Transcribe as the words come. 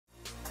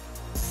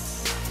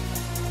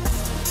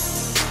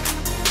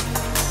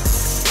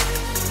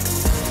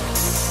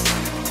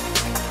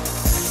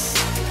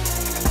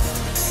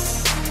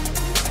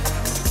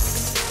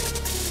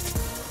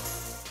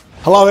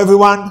Hello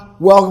everyone,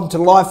 welcome to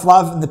Life,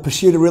 Love and the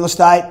Pursuit of Real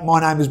Estate.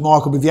 My name is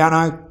Michael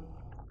Biviano.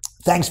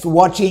 Thanks for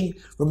watching.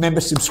 Remember,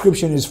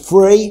 subscription is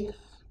free.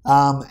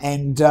 I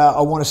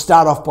want to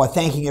start off by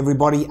thanking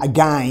everybody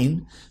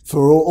again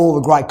for all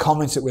the great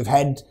comments that we've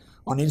had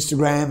on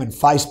Instagram and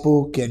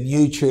Facebook and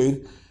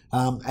YouTube.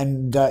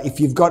 If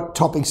you've got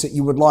topics that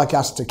you would like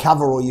us to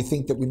cover or you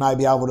think that we may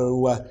be able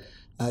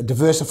to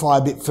diversify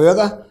a bit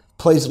further,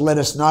 please let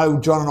us know.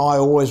 John and I are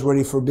always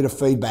ready for a bit of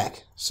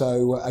feedback.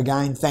 So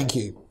again, thank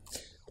you.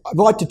 I'd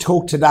like to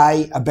talk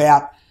today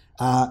about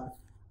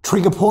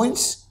trigger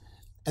points,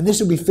 and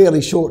this will be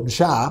fairly short and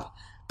sharp,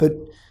 but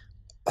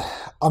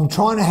I'm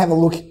trying to have a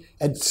look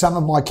at some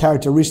of my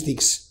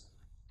characteristics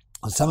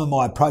and some of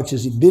my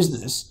approaches in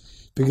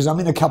business, because I'm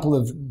in a couple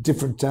of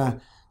different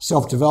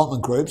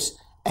self-development groups,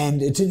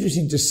 and it's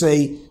interesting to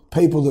see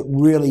people that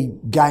really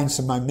gain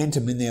some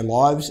momentum in their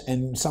lives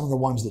and some of the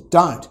ones that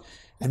don't.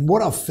 And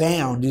what I've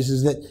found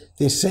is that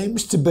there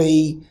seems to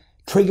be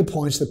trigger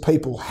points that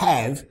people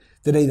have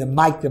that either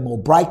make them or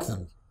break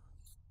them.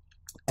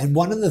 And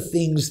one of the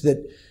things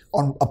that,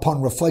 upon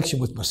reflection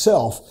with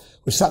myself,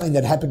 was something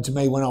that happened to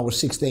me when I was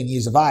 16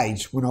 years of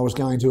age, when I was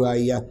going to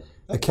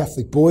a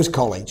Catholic boys'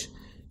 college.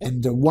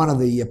 And one of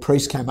the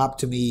priests came up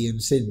to me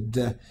and said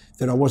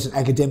that I wasn't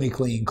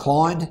academically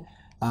inclined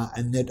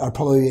and that I'd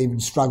probably even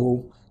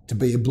struggle to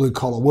be a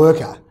blue-collar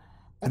worker.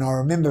 And I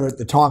remember at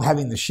the time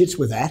having the shits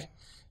with that,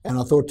 and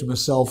I thought to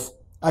myself,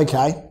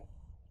 okay,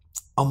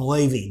 I'm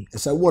leaving.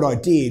 So what I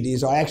did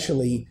is I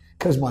actually,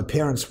 because my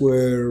parents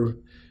were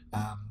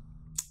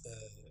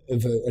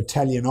of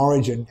Italian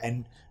origin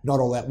and not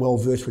all that well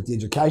versed with the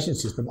education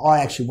system, I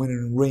actually went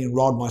and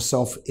re-enrolled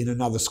myself in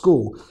another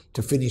school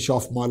to finish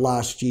off my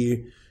last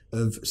year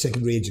of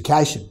secondary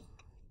education.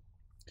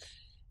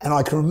 And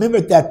I can remember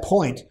at that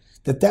point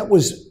that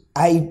was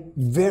a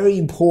very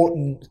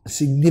important,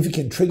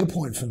 significant trigger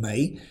point for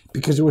me,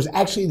 because it was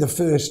actually the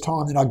first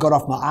time that I got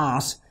off my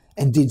ass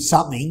and did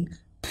something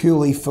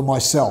purely for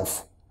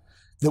myself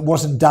that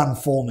wasn't done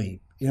for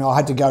me. You know, I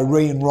had to go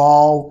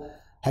re-enroll,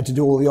 had to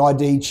do all the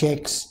ID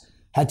checks,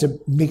 had to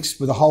mix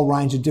with a whole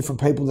range of different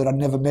people that I'd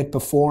never met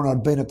before, and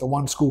I'd been at the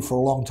one school for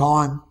a long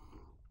time.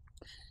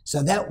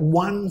 So that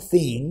one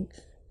thing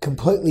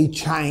completely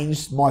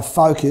changed my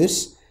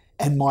focus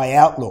and my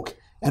outlook.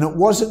 And it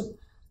wasn't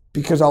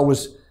because I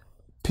was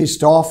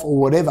pissed off or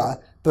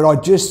whatever, but I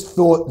just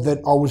thought that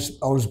I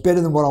was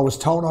better than what I was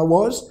told I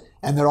was,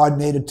 and that I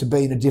needed to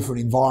be in a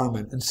different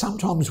environment. And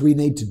sometimes we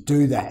need to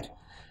do that.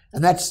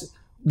 And that's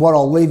what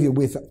I'll leave you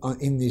with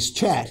in this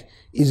chat,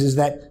 is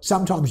that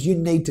sometimes you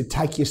need to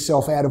take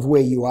yourself out of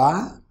where you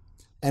are.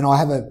 And I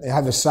have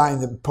a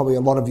saying that probably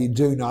a lot of you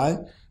do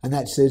know, and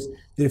that says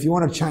that if you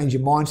want to change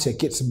your mindset,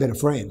 get some better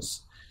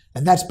friends.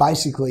 And that's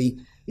basically,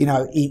 you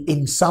know,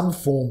 in some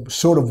form,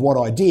 sort of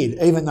what I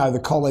did. Even though the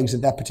colleagues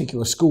at that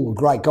particular school were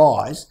great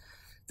guys,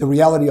 the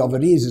reality of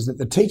it is that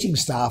the teaching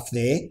staff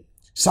there,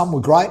 some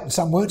were great and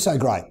some weren't so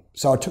great.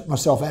 So I took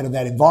myself out of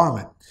that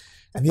environment.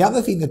 And the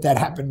other thing that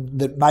happened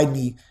that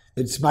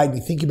it's made me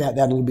think about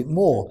that a little bit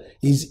more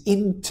is,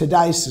 in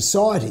today's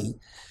society,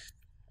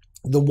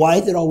 the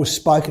way that I was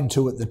spoken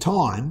to at the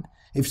time,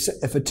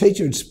 if a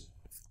teacher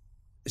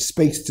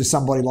speaks to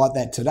somebody like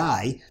that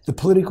today, the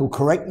political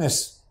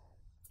correctness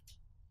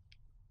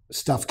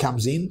stuff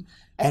comes in,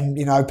 and,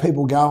 you know,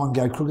 people go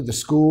crook at the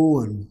school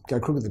and go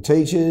crook at the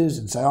teachers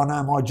and say, oh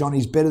no, my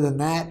Johnny's better than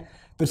that.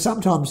 But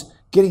sometimes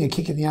getting a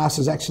kick in the ass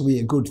is actually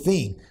a good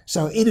thing.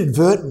 So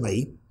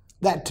inadvertently,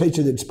 that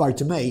teacher that spoke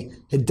to me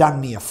had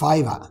done me a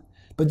favour.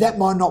 But that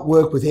might not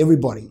work with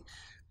everybody.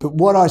 But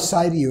what I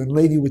say to you and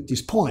leave you with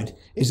this point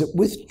is that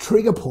with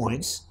trigger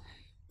points,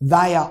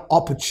 they are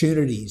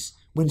opportunities.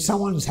 When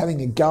someone's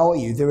having a go at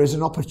you, there is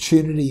an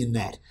opportunity in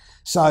that.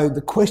 So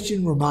the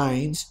question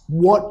remains,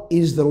 what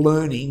is the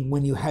learning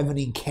when you have an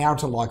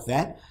encounter like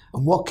that?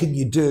 And what can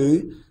you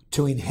do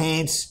to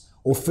enhance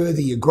or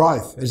further your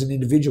growth as an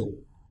individual?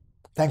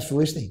 Thanks for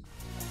listening.